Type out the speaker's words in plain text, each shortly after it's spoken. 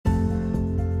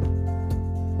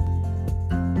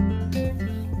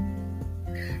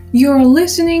You're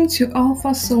listening to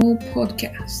Alpha Soul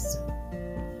Podcast.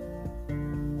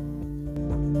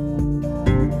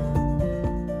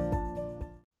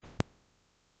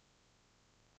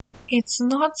 It's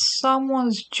not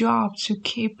someone's job to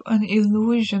keep an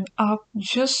illusion up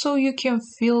just so you can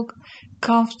feel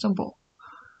comfortable.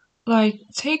 Like,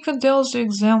 take Adele's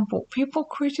example. People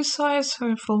criticize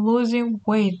her for losing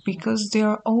weight because they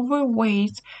are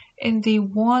overweight and they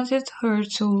wanted her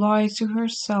to lie to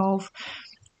herself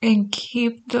and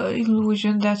keep the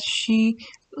illusion that she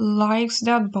likes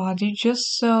that body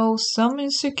just so some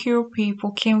insecure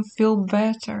people can feel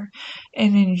better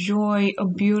and enjoy a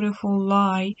beautiful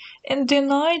lie and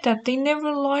deny that they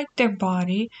never liked their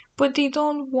body but they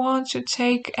don't want to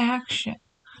take action.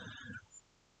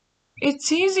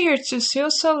 It's easier to see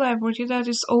a celebrity that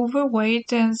is overweight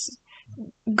than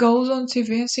goes on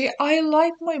TV and say, I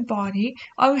like my body,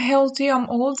 I'm healthy, I'm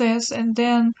all this, and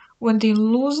then when they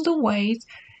lose the weight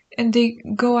and they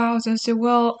go out and say,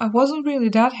 well, I wasn't really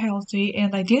that healthy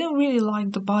and I didn't really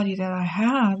like the body that I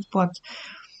had, but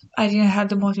I didn't have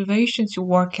the motivation to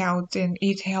work out and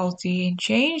eat healthy and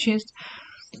change it,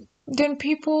 then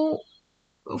people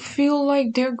feel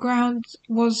like their ground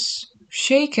was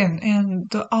shaken and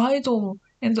the idol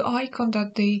and the icon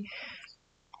that they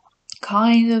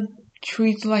kind of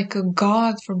treat like a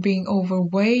god for being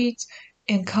overweight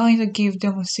and kind of give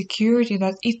them a security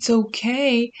that it's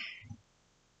okay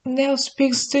now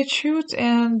speaks the truth,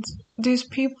 and these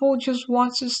people just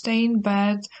want to stay in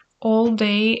bed all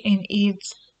day and eat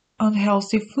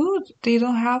unhealthy food. They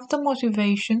don't have the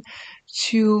motivation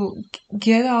to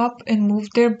get up and move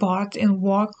their butt and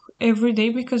walk every day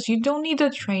because you don't need a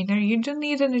trainer, you don't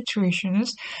need a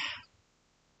nutritionist.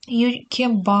 You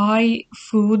can buy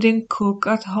food and cook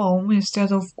at home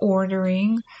instead of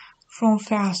ordering from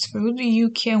fast food. You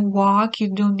can walk,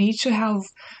 you don't need to have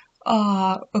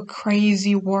a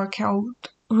crazy workout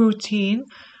routine.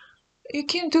 You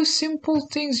can do simple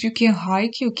things. You can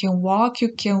hike, you can walk,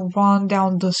 you can run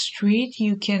down the street,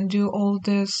 you can do all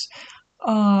this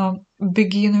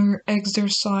beginner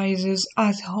exercises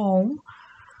at home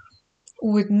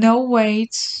with no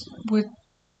weights, with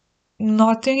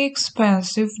nothing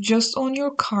expensive, just on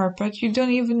your carpet. You don't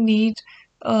even need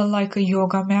like a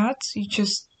yoga mat. You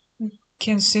just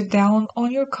can sit down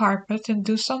on your carpet and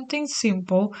do something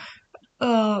simple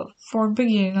for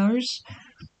beginners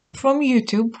from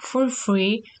YouTube for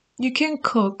free. You can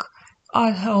cook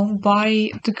at home,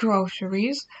 buy the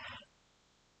groceries.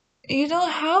 You don't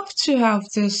have to have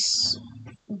this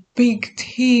big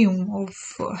team of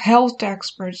health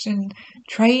experts and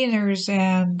trainers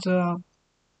and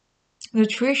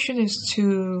nutritionists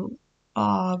to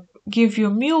uh, give you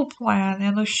a meal plan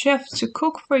and a chef to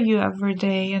cook for you every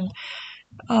day and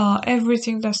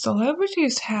everything that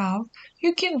celebrities have.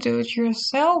 You can do it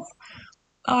yourself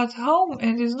at home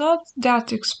and it's not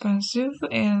that expensive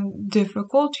and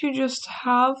difficult. You just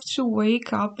have to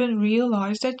wake up and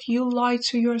realize that you lie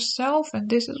to yourself, and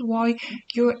this is why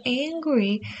you're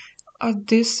angry at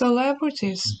these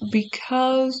celebrities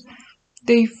because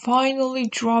they finally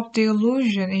dropped the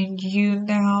illusion and you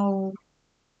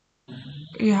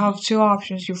have two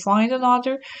options. You find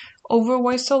another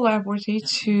overweight celebrity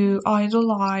to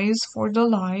idolize for the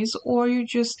lies, or you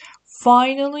just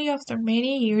finally, after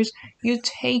many years, you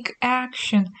take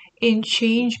action and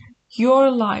change your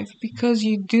life because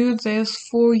you do this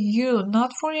for you,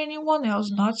 not for anyone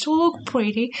else, not to look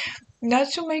pretty,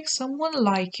 not to make someone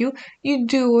like you. You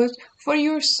do it for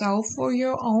yourself, for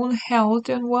your own health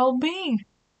and well being.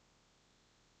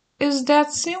 It's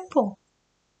that simple.